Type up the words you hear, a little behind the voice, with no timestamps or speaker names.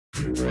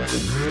Hey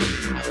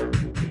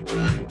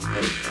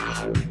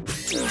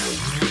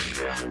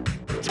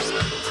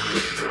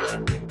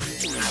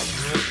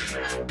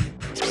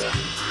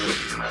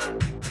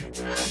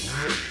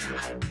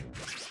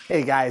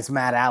guys,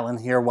 Matt Allen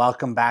here.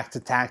 Welcome back to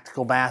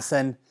Tactical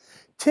Bassin.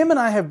 Tim and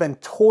I have been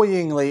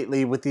toying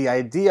lately with the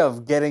idea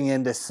of getting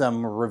into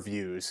some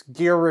reviews,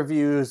 gear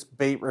reviews,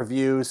 bait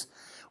reviews.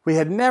 We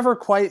had never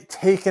quite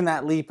taken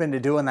that leap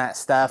into doing that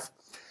stuff.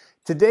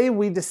 Today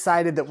we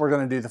decided that we're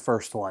going to do the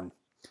first one.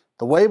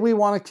 The way we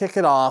want to kick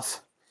it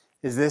off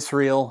is this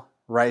reel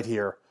right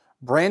here.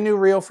 Brand new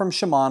reel from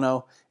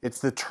Shimano. It's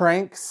the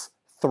Tranx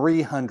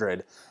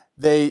 300.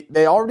 They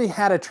already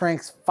had a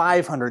Tranx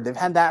 500. They've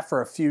had that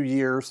for a few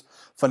years.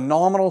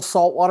 Phenomenal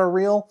saltwater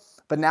reel,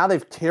 but now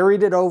they've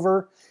carried it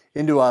over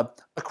into a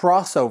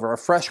crossover, a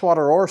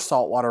freshwater or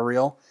saltwater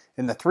reel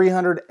in the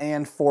 300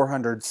 and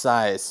 400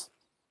 size.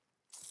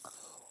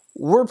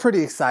 We're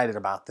pretty excited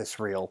about this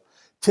reel.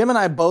 Tim and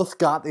I both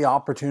got the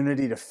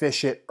opportunity to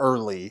fish it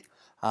early.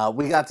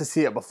 We got to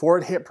see it before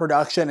it hit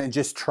production and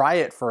just try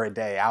it for a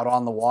day out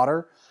on the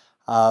water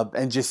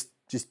and just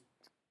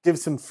give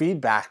some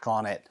feedback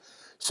on it.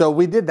 So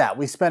we did that.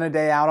 We spent a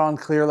day out on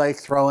Clear Lake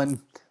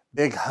throwing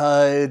big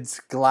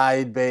HUDs,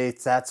 glide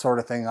baits, that sort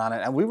of thing on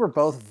it. And we were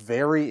both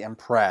very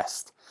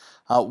impressed.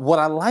 What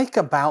I like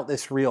about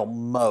this reel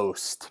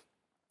most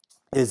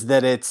is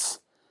that it's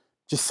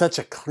just such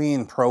a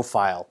clean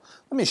profile.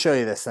 Let me show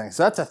you this thing.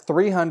 So that's a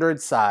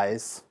 300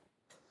 size.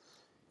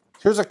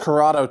 Here's a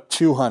Corrado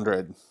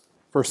 200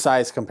 for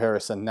size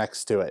comparison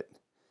next to it.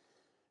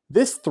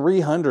 This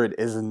 300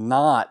 is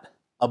not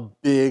a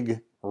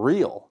big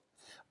reel,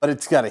 but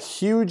it's got a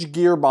huge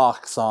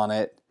gearbox on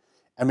it.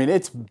 I mean,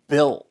 it's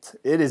built.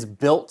 It is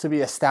built to be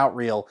a stout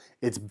reel.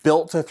 It's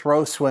built to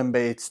throw swim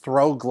baits,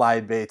 throw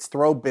glide baits,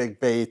 throw big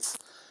baits,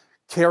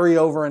 carry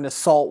over into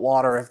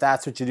saltwater if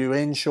that's what you do,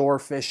 inshore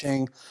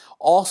fishing.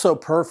 Also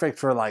perfect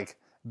for like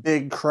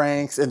big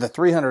cranks, in the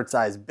 300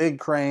 size, big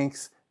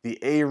cranks, the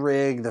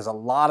A-rig. There's a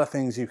lot of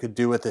things you could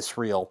do with this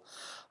reel.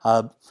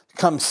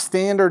 Comes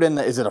standard in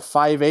the, is it a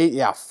 5/8?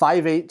 Yeah,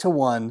 5/8 to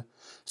 1.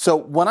 So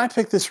when I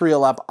pick this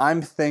reel up,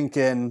 I'm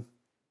thinking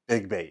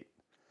big bait.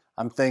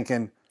 I'm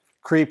thinking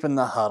creeping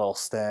the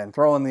Huddleston,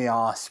 throwing the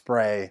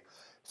Osprey,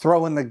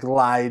 throwing the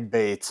glide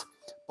baits.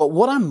 But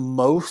what I'm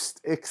most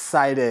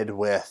excited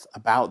with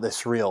about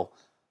this reel,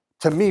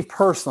 to me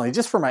personally,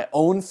 just for my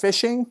own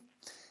fishing,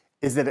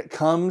 is that it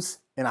comes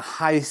in a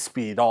high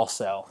speed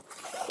also.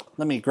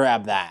 Let me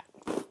grab that.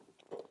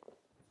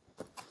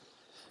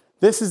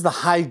 This is the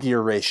high gear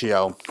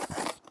ratio.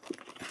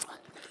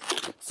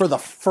 For the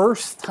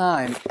first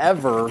time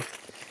ever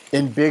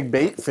in big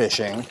bait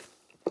fishing,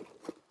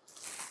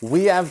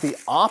 we have the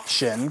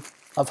option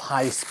of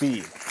high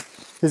speed.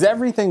 Because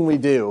everything we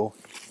do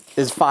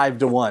is 5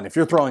 to 1. If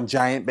you're throwing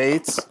giant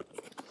baits,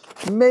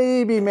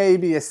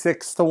 maybe a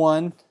 6 to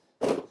 1.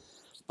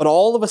 But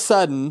all of a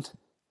sudden,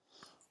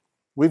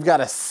 we've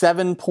got a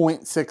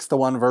 7.6 to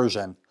 1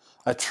 version.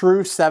 A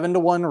true 7 to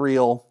 1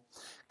 reel.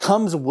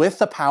 Comes with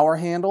a power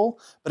handle,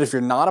 but if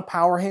you're not a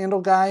power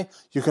handle guy,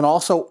 you can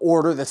also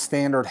order the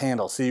standard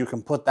handle, so you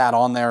can put that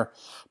on there.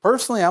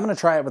 Personally, I'm going to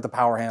try it with the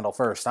power handle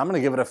first. I'm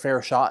going to give it a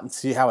fair shot and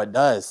see how it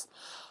does.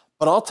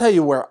 But I'll tell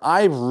you where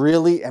I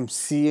really am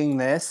seeing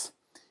this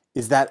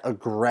is that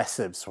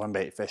aggressive swim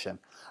bait fishing.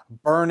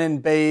 Burning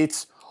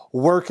baits,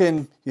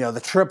 working, the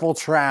triple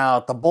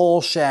trout, the bull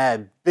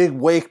shad, big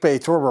wake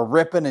baits where we're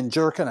ripping and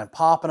jerking and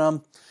popping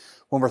them.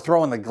 When we're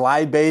throwing the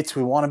glide baits,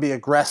 we want to be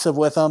aggressive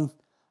with them.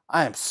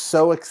 I am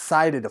so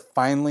excited to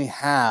finally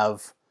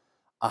have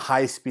a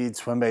high-speed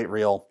swim bait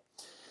reel.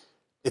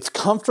 It's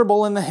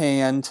comfortable in the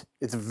hand.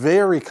 It's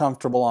very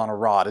comfortable on a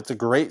rod. It's a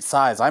great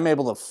size. I'm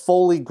able to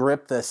fully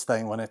grip this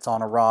thing when it's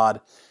on a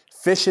rod.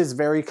 Fishes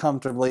very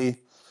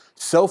comfortably.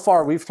 So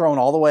far, we've thrown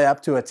all the way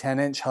up to a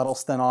 10-inch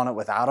Huddleston on it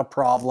without a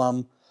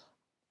problem.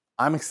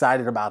 I'm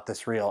excited about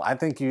this reel. I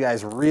think you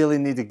guys really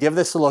need to give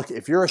this a look.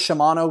 If you're a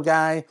Shimano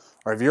guy,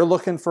 or if you're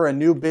looking for a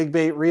new big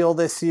bait reel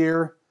this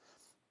year,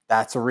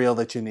 that's a reel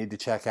that you need to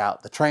check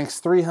out. The Tranx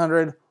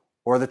 300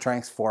 or the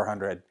Tranx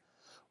 400.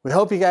 We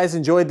hope you guys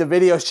enjoyed the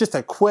video. It's just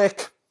a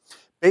quick,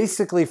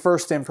 basically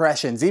first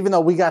impressions. Even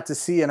though we got to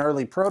see an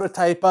early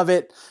prototype of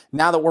it,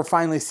 now that we're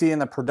finally seeing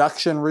the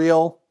production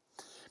reel,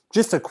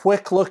 just a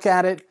quick look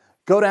at it.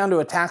 Go down to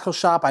a tackle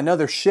shop. I know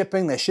they're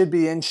shipping. They should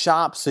be in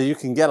shop so you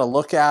can get a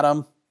look at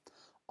them.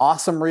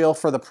 Awesome reel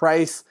for the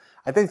price.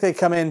 I think they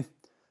come in,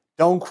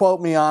 don't quote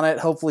me on it.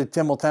 Hopefully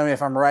Tim will tell me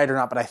if I'm right or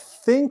not, but I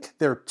think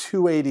they're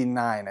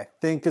 $289, I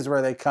think is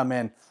where they come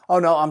in. Oh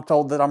no, I'm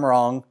told that I'm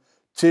wrong.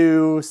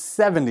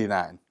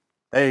 $279.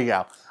 There you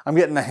go. I'm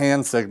getting the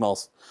hand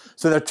signals.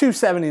 So they're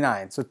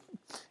 $279. So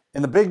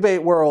in the big bait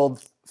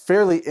world,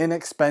 fairly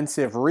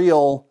inexpensive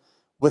reel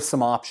with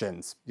some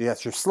options. You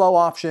got your slow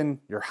option,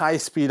 your high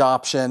speed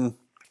option.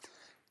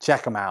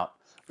 Check them out.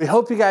 We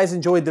hope you guys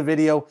enjoyed the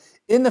video.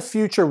 In the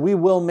future, we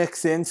will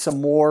mix in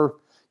some more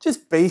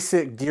just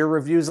basic gear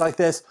reviews like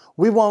this.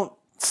 We won't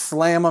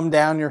slam them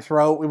down your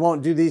throat. We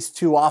won't do these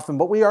too often,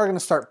 but we are going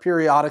to start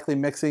periodically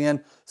mixing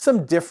in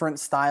some different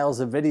styles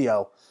of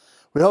video.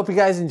 We hope you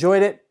guys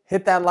enjoyed it.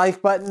 Hit that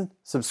like button,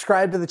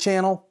 subscribe to the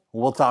channel.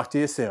 We'll talk to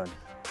you soon.